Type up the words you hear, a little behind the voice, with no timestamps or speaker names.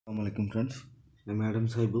Assalamualaikum friends, I am Adam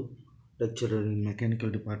Saibu, lecturer in mechanical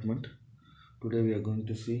department. Today we are going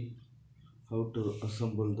to see how to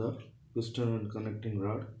assemble the piston and connecting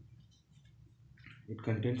rod. It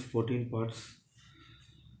contains 14 parts.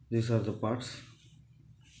 These are the parts.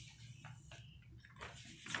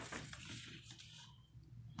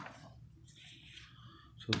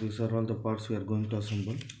 So these are all the parts we are going to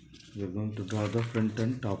assemble. We are going to draw the front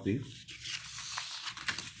and top view.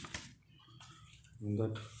 In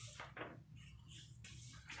that,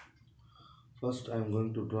 first I am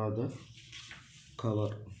going to draw the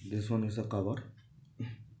cover. This one is a cover.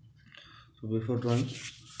 So before drawing,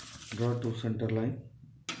 draw to center line.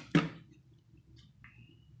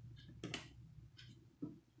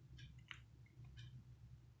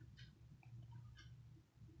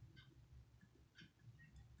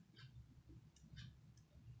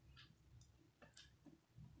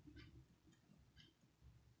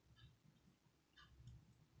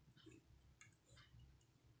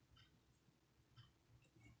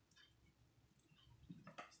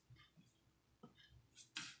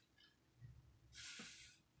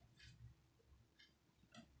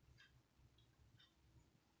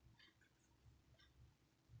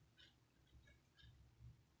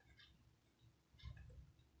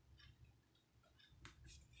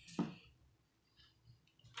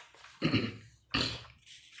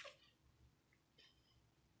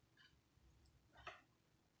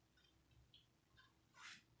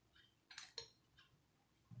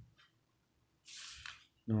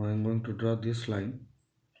 Now I am going to draw this line.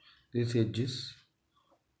 This edge is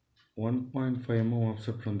 1.5 mm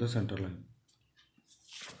offset from the center line.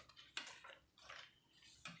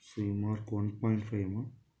 So you mark 1.5 mm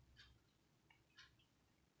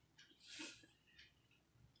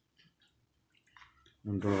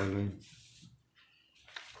and draw a line.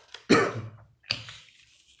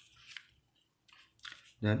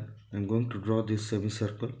 Then I am going to draw this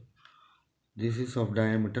semicircle. This is of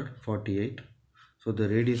diameter 48. So the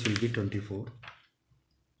radius will be 24.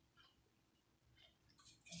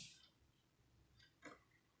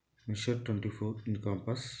 Measure 24 in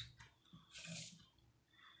compass.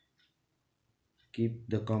 Keep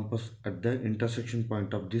the compass at the intersection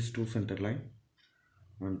point of these two center line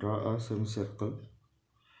and draw a semicircle.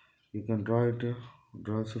 You can draw it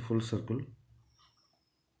as a full circle.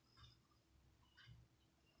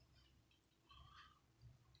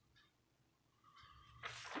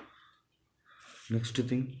 Next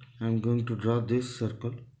thing, I am going to draw this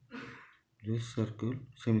circle,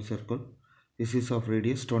 semicircle. This is of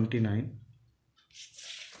radius 29.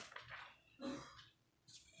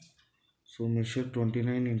 So measure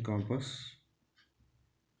 29 in compass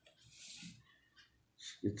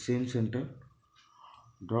with same center.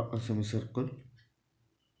 Draw a semicircle.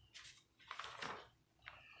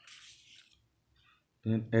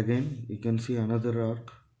 Then again you can see another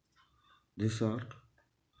arc, this arc.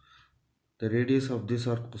 The radius of this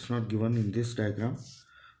arc was not given in this diagram,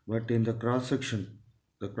 but in the cross section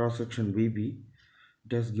VB,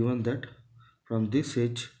 it has given that from this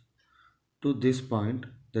edge to this point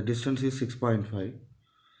the distance is 6.5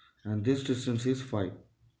 and this distance is 5.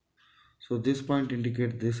 So this point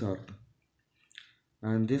indicates this arc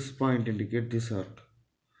and this point indicates this arc.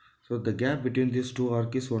 So the gap between these two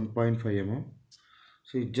arcs is 1.5 mm.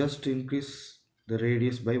 So you just increase the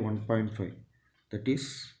radius by 1.5, that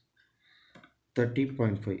is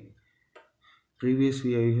 30.5. Previous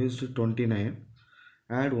we have used 29,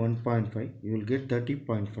 add 1.5, you will get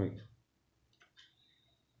 30.5.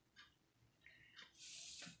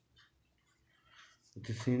 At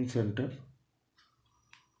the same center,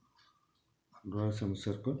 draw a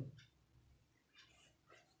semicircle.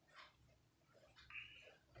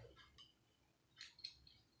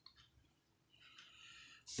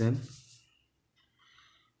 Then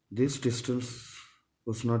this distance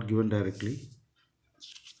was not given directly.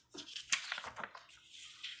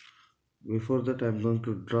 Before that I am going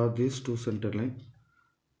to draw these two center line,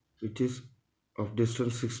 which is of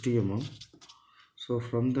distance 60 mm. So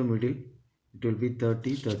from the middle it will be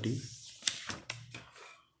 30, 30.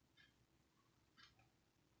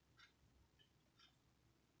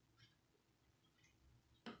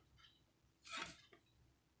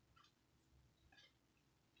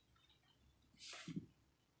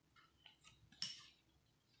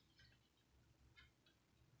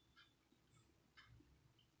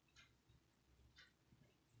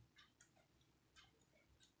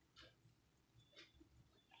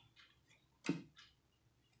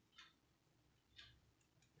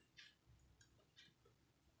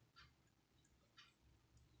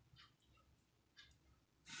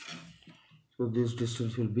 So this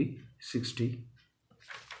distance will be 60.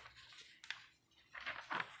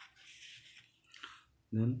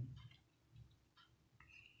 Then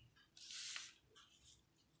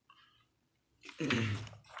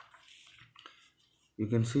you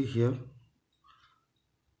can see here,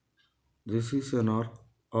 this is an arc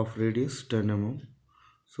of radius 10 mm,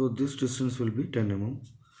 so this distance will be 10 mm.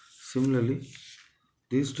 Similarly,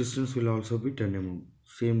 this distance will also be 10 mm.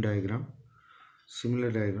 Same diagram,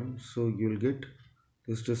 similar diagram, so you will get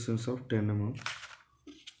this distance of 10 mm.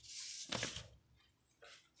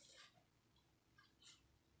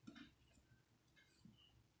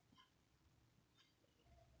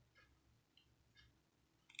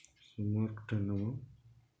 So mark 10 mm,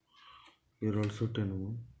 here also 10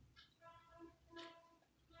 mm.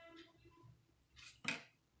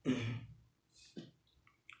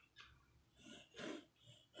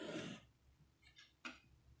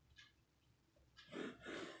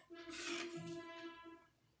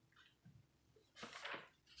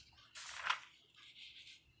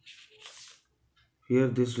 Here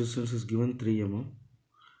this distance is given 3 mm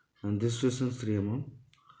and this distance 3 mm.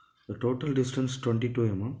 The total distance 22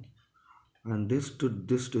 mm and this to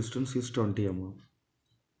this distance is 20 mm.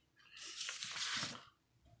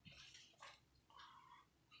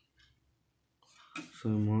 So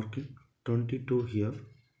I am marking 22 here,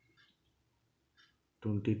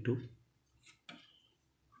 22.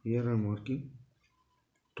 Here I am marking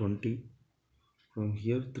 20. From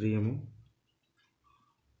here 3 mm.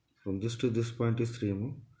 From this to this point is 3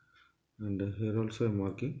 mm. And here also I am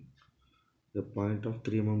marking a point of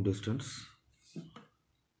 3 mm distance.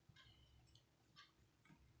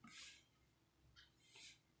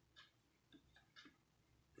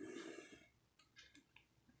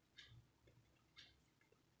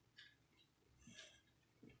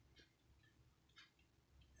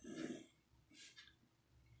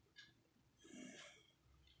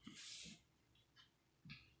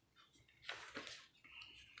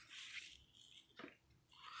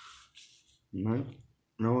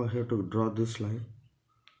 Now I have to draw this line.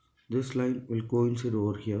 This line will coincide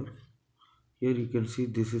over here. Here you can see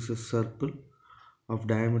this is a circle of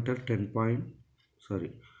diameter 10 point,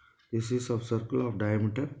 this is of circle of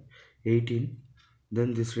diameter 18.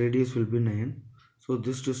 Then this radius will be 9. So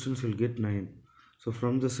this distance will get 9. So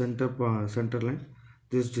from the center line,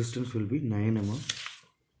 this distance will be 9 mm.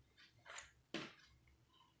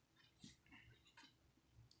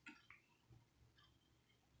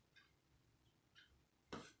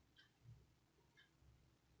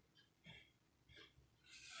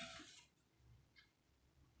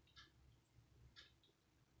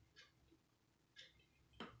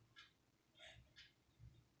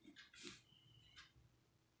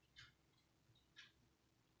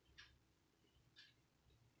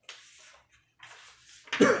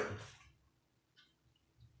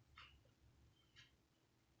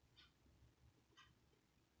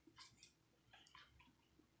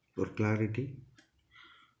 For clarity,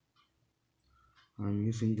 I am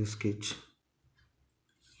using the sketch.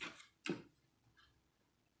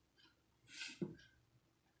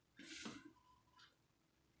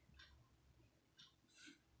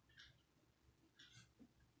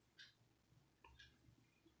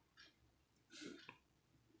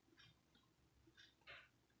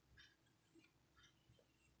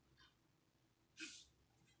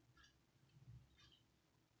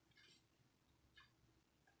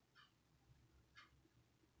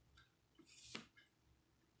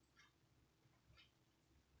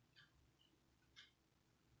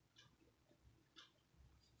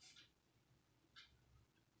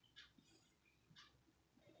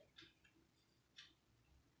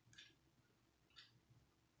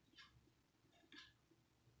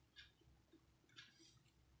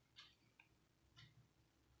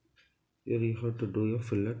 Here you have to do a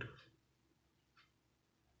fillet.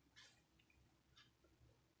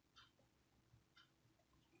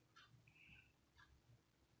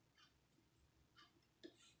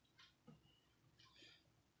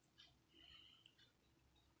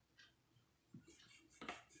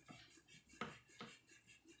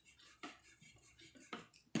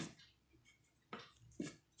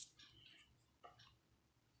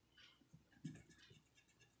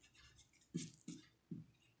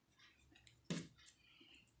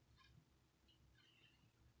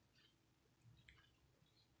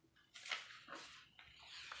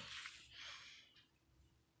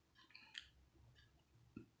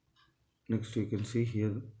 Next you can see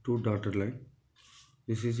here two dotted line.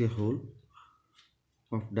 This is a hole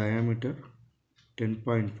of diameter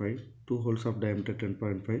 10.5, two holes of diameter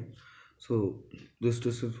 10.5. So this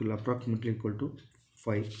distance will approximately equal to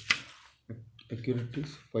 5. Accurate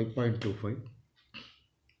is 5.25.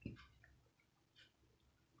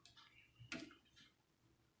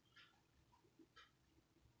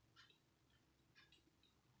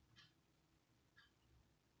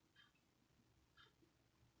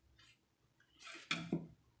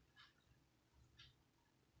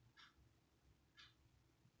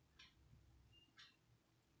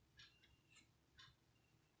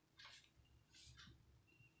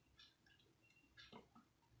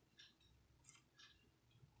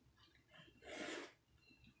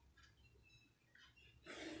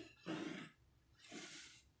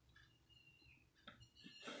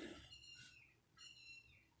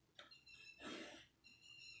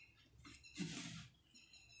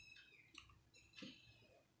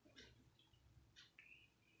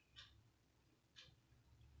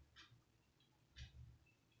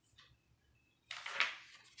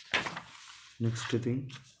 Next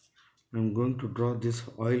thing, I'm going to draw this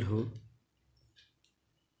oil hole.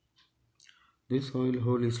 This oil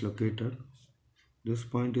hole is located, this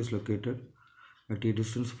point is located at a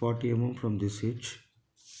distance 40 mm from this edge.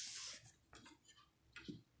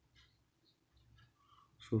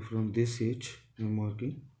 So from this edge I am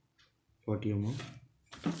marking 40 mm.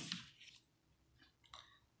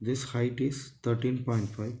 This height is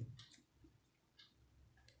 13.5.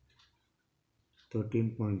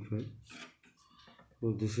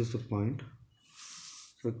 So this is the point.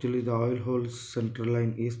 So actually the oil hole's center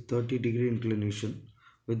line is 30-degree inclination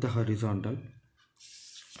with the horizontal.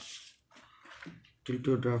 Tilt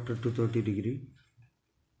your drafter to 30-degree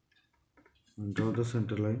and draw the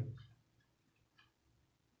center line.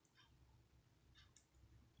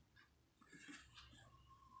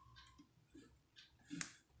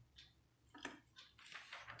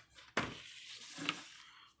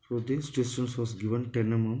 So this distance was given 10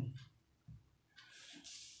 mm.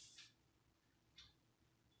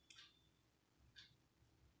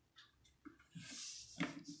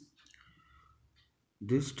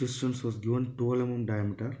 This distance was given 12 mm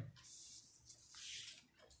diameter.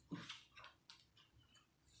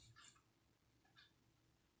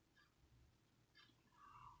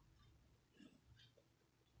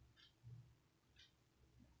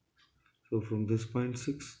 So from this point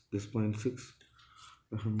 6,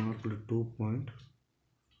 I have marked 2 point.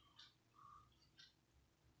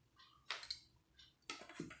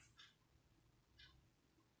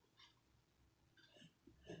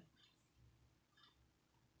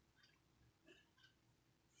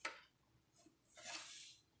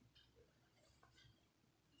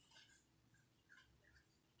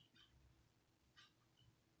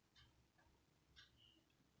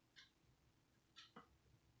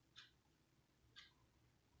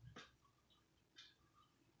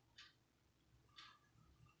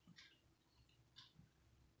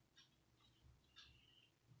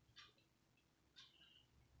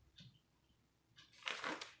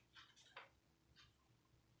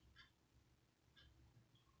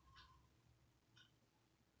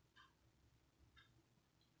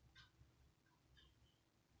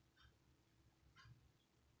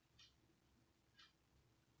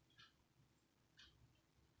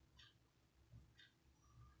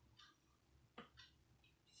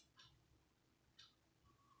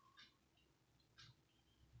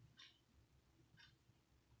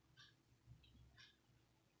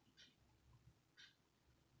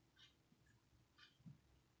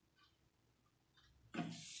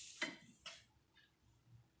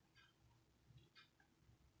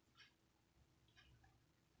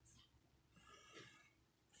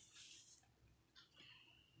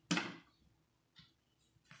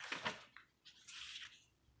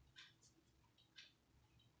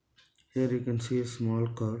 Here you can see a small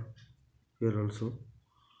curve here also.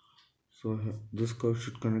 So this curve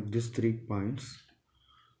should connect these 3 points.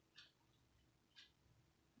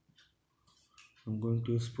 I'm going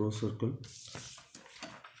to use Crosssection.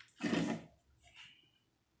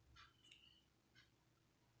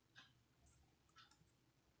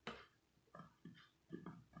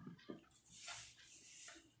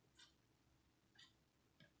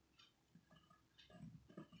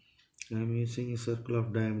 I am using a circle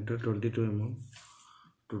of diameter 22 mm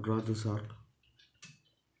to draw this arc.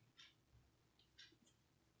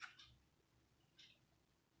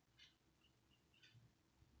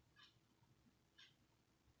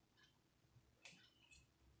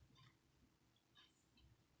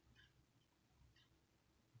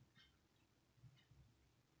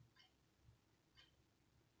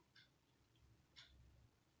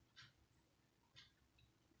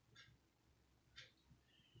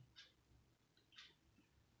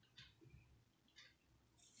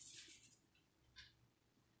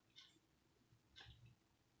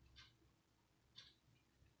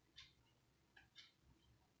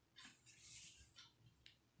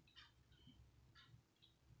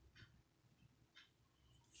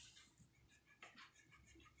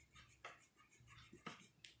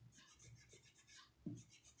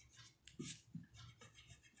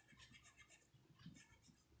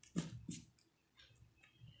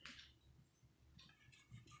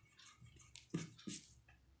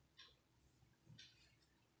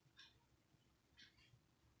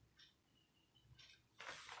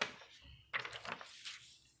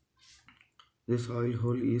 This oil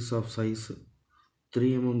hole is of size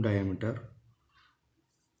 3 mm diameter.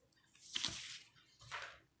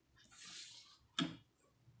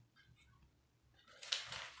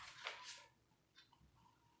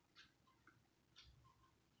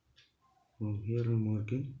 From here I am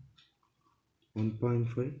marking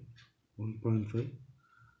 1.5, 1.5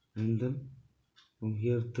 and then from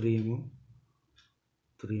here 3 mm,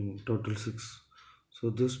 3 mm, total 6.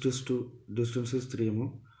 So this distance is 3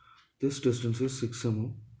 mm, this distance is 6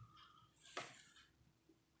 mm.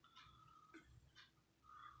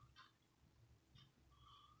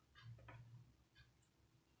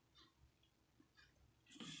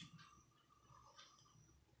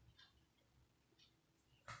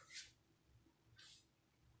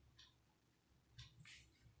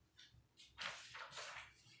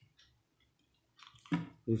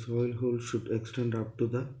 This oil hole should extend up to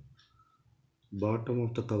the bottom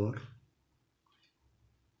of the cover.